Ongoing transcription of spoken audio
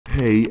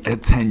Hey,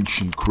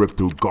 attention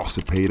crypto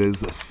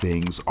gossipators,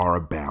 things are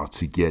about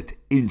to get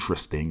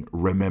interesting.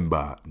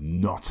 Remember,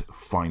 not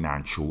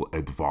financial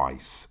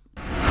advice.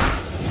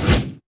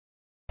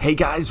 Hey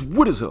guys,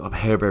 what is up?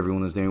 Hope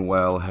everyone is doing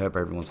well. Hope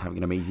everyone's having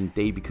an amazing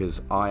day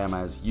because I am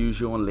as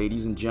usual. And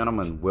ladies and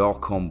gentlemen,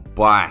 welcome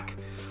back.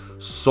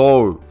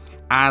 So,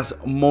 as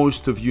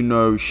most of you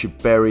know,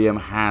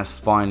 Shibarium has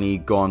finally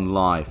gone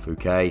live,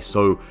 okay?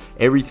 So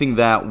everything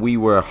that we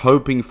were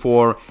hoping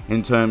for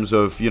in terms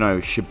of,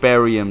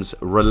 Shibarium's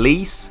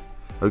release,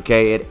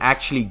 okay, it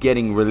actually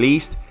getting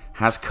released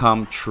has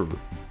come true.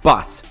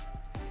 But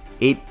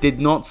it did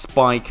not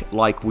spike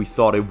like we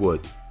thought it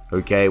would,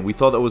 okay? We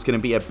thought there was going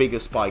to be a bigger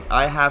spike.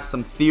 I have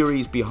some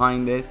theories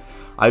behind it.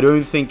 I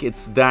don't think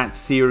it's that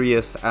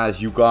serious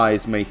as you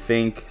guys may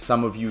think.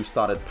 Some of you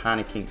started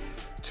panicking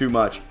too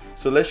much.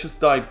 So let's just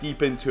dive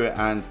deep into it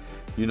and,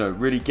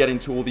 really get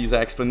into all these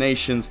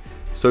explanations.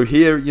 So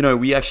here,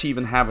 we actually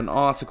even have an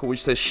article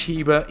which says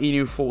Shiba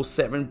Inu falls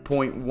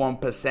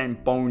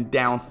 7.1%, BONE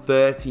down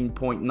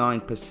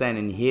 13.9%,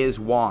 and here's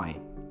why,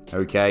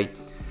 okay?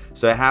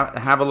 So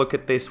have a look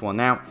at this one.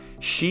 Now,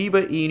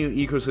 Shiba Inu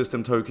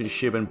ecosystem token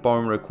SHIB and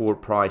BONE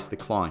record price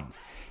declines.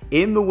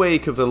 In the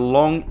wake of the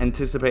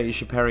long-anticipated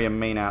Shibarium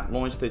Mainnet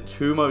launch, the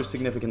two most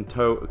significant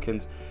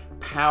tokens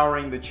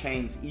powering the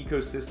chain's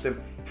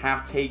ecosystem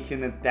have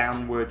taken a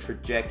downward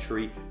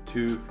trajectory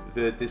to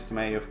the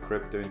dismay of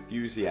crypto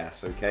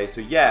enthusiasts, okay?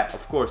 So yeah,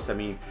 of course,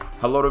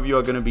 a lot of you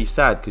are going to be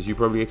sad because you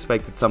probably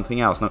expected something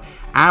else. Now,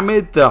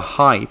 amid the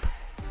hype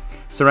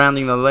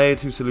surrounding the Layer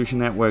 2 Solution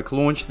Network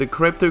launch, the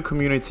crypto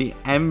community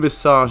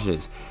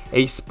envisages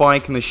a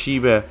spike in the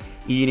Shiba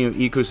Inu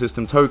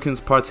ecosystem tokens,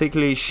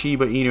 particularly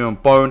Shiba Inu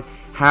and BONE.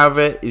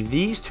 However,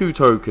 these two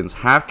tokens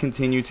have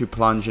continued to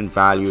plunge in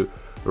value,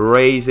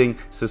 raising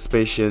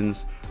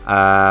suspicions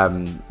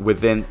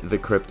within the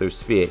crypto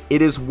sphere.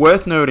 It is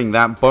worth noting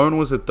that BONE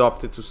was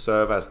adopted to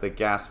serve as the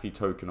gas fee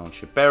token on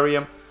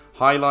Shibarium,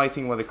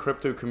 highlighting where the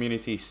crypto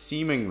community is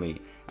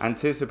seemingly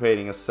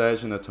anticipating a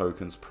surge in the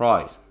token's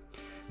price.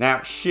 Now,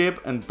 SHIB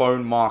and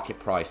BONE market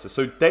prices.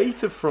 So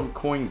data from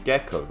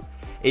CoinGecko,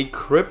 a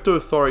crypto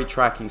authority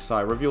tracking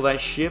site, revealed that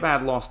SHIB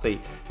had lost a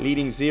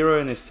leading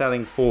zero and is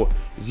selling for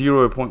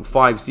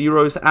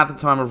 0.50 at the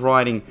time of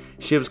writing.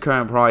 SHIB's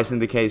current price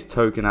indicates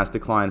token has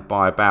declined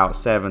by about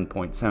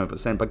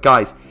 7.7%. But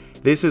guys,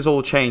 this is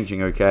all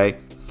changing, okay?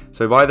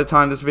 So by the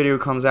time this video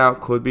comes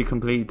out, could be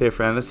completely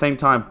different. At the same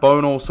time,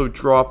 BONE also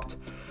dropped.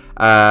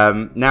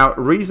 Now,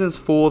 reasons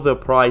for the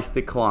price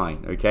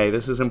decline, okay?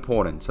 This is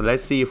important. So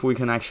let's see if we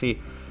can actually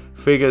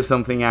figure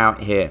something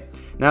out here.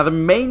 Now, the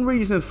main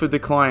reason for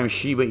decline of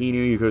Shiba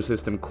Inu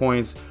ecosystem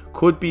coins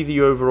could be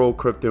the overall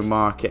crypto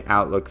market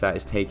outlook that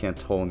is taking a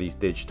toll on these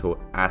digital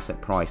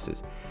asset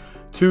prices.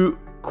 To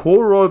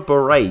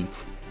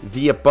corroborate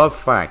the above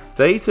fact,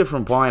 data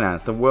from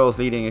Binance, the world's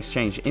leading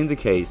exchange,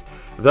 indicates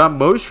that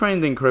most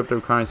trending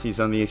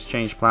cryptocurrencies on the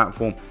exchange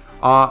platform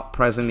are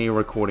presently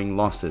recording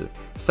losses.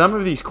 Some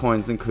of these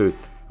coins include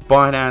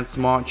Binance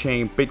Smart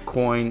Chain,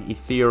 Bitcoin,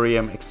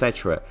 Ethereum,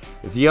 etc.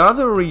 The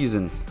other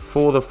reason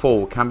for the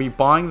fall can be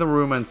buying the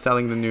rumor and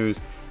selling the news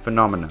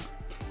phenomena.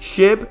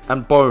 SHIB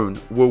and BONE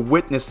were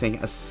witnessing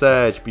a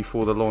surge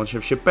before the launch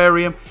of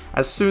Shibarium.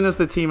 As soon as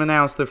the team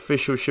announced the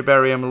official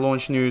Shibarium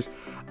launch news,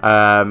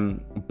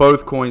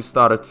 both coins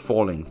started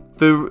falling.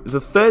 The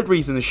third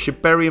reason is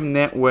Shibarium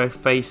network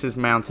faces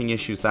mounting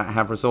issues that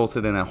have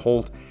resulted in a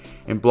halt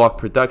in block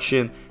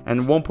production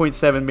and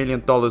 $1.7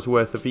 million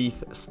worth of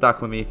ETH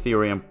stuck on the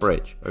Ethereum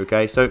bridge.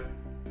 Okay, so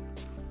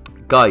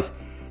guys,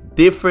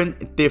 different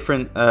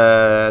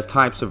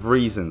types of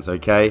reasons,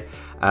 okay?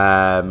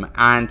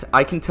 And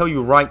I can tell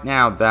you right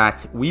now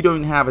that we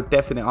don't have a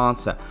definite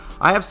answer.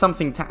 I have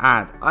something to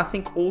add. I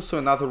think also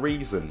another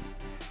reason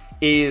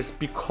is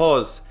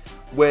because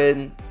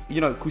when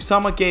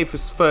Kusama gave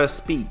his first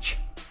speech,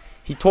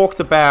 he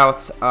talked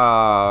about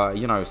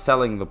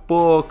selling the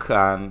book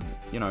and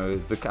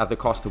at the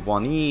cost of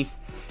 1 ETH,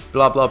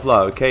 blah blah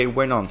blah. Okay,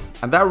 went on,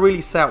 and that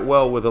really sat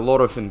well with a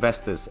lot of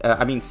investors.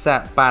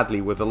 Sat badly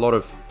with a lot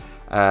of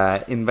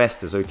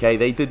investors. Okay,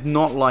 they did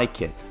not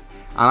like it,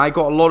 and I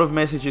got a lot of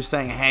messages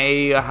saying,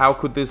 "Hey, how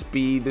could this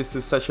be? This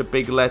is such a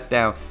big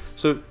letdown."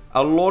 So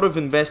a lot of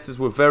investors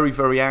were very,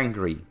 very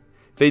angry.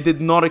 They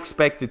did not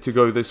expect it to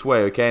go this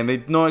way. Okay, and they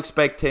did not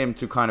expect him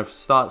to kind of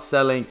start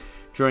selling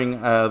during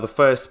the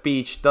first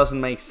speech.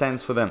 Doesn't make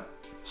sense for them.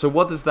 So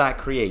what does that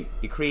create?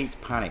 It creates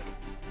panic,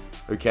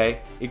 okay?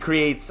 It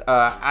creates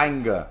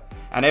anger,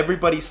 and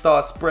everybody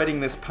starts spreading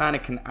this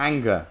panic and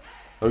anger,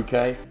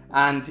 okay?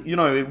 And,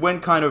 it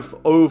went kind of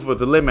over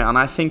the limit, and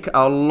I think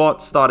a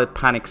lot started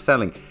panic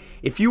selling.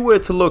 If you were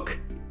to look,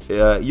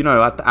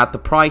 at the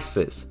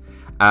prices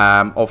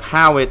of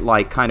how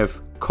it kind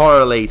of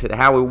correlated,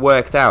 how it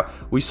worked out,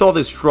 we saw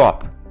this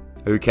drop,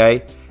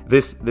 okay?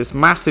 This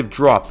massive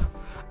drop.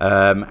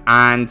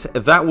 And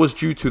that was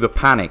due to the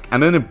panic,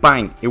 and then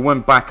bang, it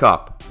went back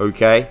up,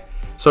 okay?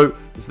 So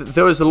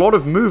there was a lot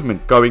of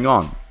movement going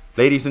on,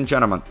 ladies and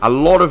gentlemen, a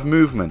lot of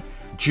movement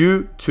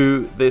due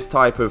to this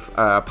type of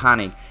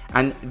panic.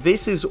 And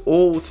this is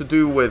all to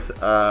do with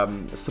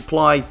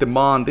supply,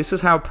 demand. This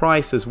is how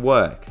prices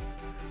work,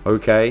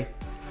 okay?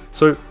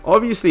 So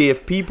obviously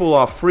if people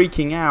are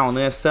freaking out and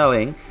they're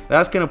selling,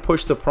 that's going to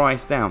push the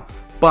price down.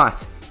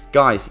 But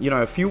guys, you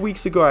know, a few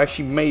weeks ago I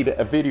actually made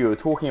a video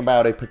talking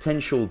about a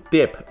potential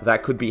dip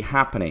that could be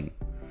happening.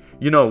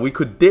 You know, we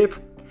could dip,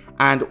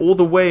 and all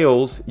the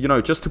whales, you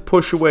know, just to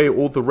push away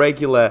all the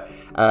regular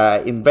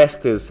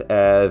investors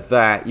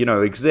that, you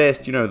know,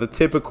 exist, you know, the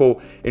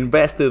typical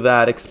investor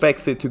that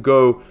expects it to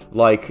go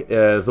like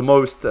the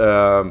most,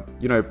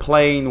 you know,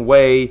 plain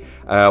way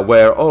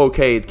where, oh,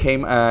 okay,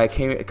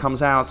 it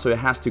comes out, so it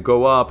has to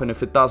go up, and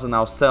if it doesn't,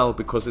 I'll sell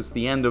because it's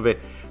the end of it.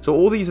 So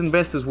all these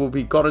investors will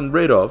be gotten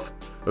rid of,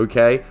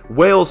 okay?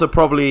 Whales are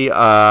probably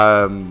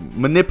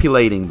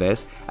manipulating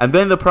this, and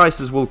then the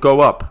prices will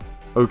go up.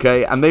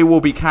 Okay, and they will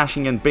be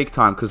cashing in big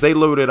time because they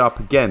loaded up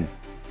again.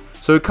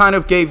 So it kind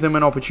of gave them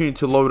an opportunity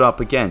to load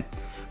up again.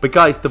 But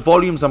guys, the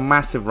volumes are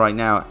massive right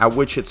now at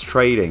which it's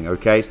trading.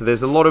 Okay, so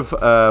there's a lot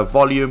of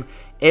volume.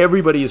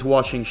 Everybody is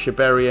watching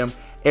Shibarium.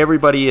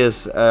 Everybody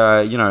is,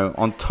 you know,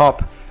 on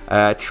top,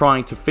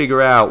 trying to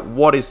figure out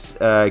what is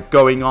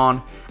going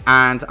on.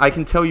 And I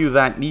can tell you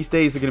that these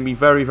days are going to be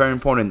very, very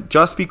important.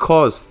 Just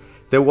because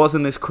there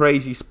wasn't this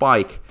crazy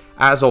spike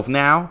as of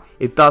now,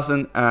 it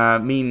doesn't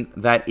mean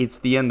that it's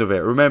the end of it.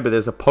 Remember,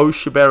 there's a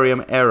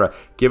post-Shibarium era.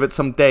 Give it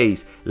some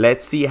days.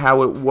 Let's see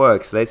how it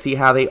works. Let's see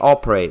how they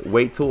operate.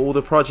 Wait till all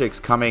the projects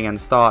coming and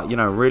start, you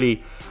know,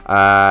 really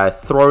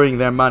throwing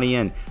their money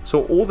in.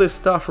 So all this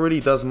stuff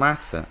really does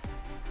matter.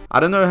 I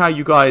don't know how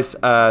you guys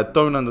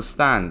don't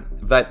understand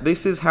that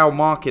this is how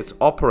markets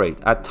operate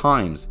at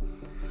times.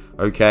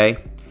 Okay?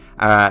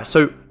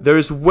 So there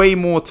is way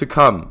more to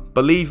come.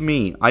 Believe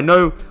me, I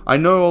know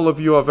all of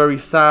you are very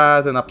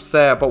sad and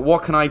upset, but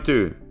what can I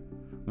do?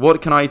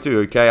 What can I do?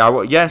 Okay,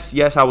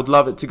 yes, I would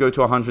love it to go to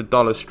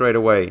 $100 straight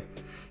away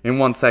in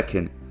 1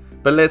 second.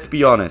 But let's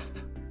be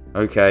honest,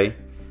 okay?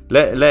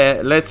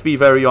 Let's be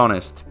very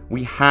honest.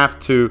 We have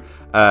to,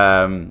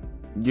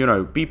 you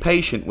know, be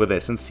patient with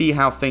this and see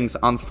how things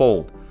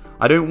unfold.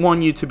 I don't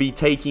want you to be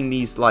taking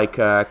these like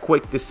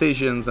quick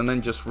decisions and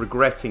then just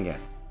regretting it.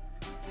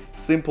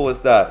 Simple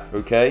as that,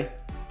 okay?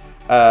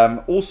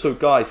 Also,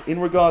 guys, in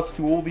regards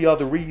to all the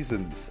other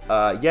reasons,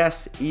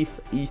 yes, ETH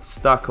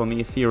stuck on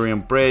the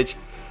Ethereum bridge.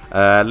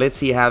 Let's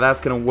see how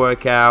that's going to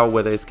work out,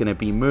 whether it's going to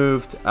be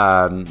moved.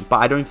 But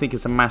I don't think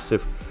it's a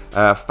massive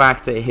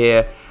factor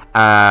here.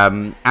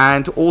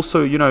 And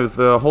also, you know,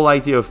 the whole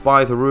idea of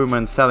buy the rumor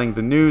and selling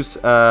the news,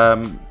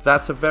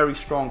 that's a very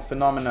strong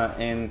phenomena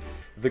in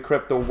the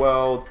crypto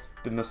world,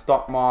 in the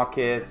stock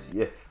markets.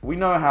 Yeah, we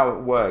know how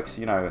it works,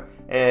 you know.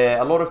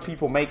 A lot of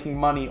people making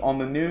money on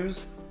the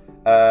news,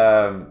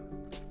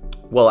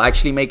 well,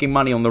 actually making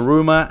money on the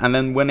rumor, and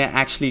then when it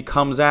actually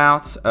comes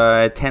out,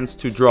 it tends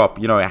to drop.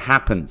 You know, it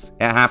happens,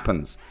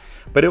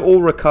 but it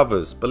all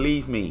recovers,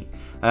 believe me.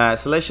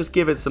 So let's just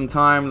give it some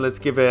time. Let's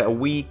give it a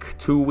week,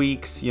 2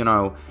 weeks, you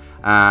know,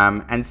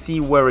 and see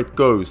where it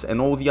goes,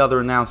 and all the other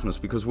announcements,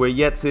 because we're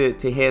yet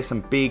to hear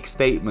some big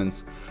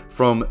statements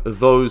from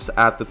those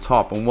at the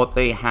top and what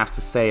they have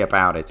to say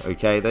about it.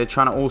 Okay, they're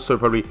trying to also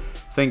probably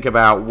think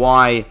about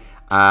why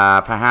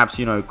perhaps,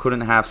 you know, couldn't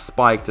have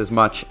spiked as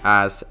much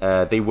as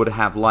they would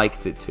have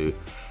liked it to.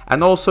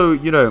 And also,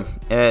 you know,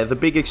 the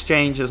big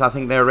exchanges, I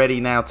think they're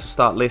ready now to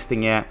start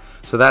listing it,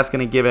 so that's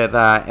going to give it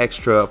that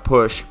extra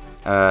push.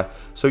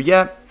 So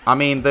yeah, I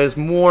mean, there's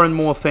more and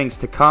more things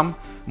to come,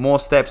 more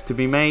steps to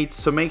be made.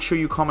 So make sure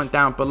you comment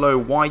down below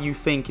why you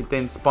think it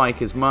didn't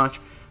spike as much,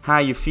 how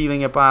you're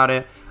feeling about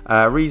it,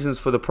 reasons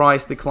for the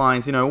price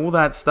declines, you know, all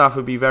that stuff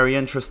would be very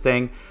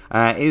interesting.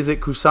 Is it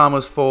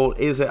Kusama's fault?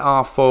 Is it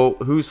our fault?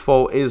 Whose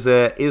fault is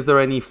it? Is there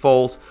any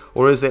fault,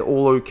 or is it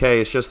all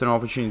okay? It's just an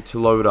opportunity to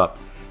load up.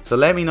 So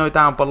let me know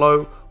down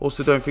below.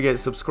 Also, don't forget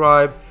to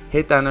subscribe,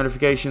 hit that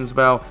notifications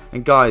bell,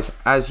 and guys,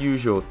 as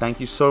usual, thank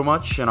you so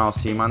much, and I'll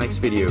see you in my next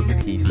video.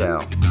 Peace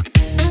out.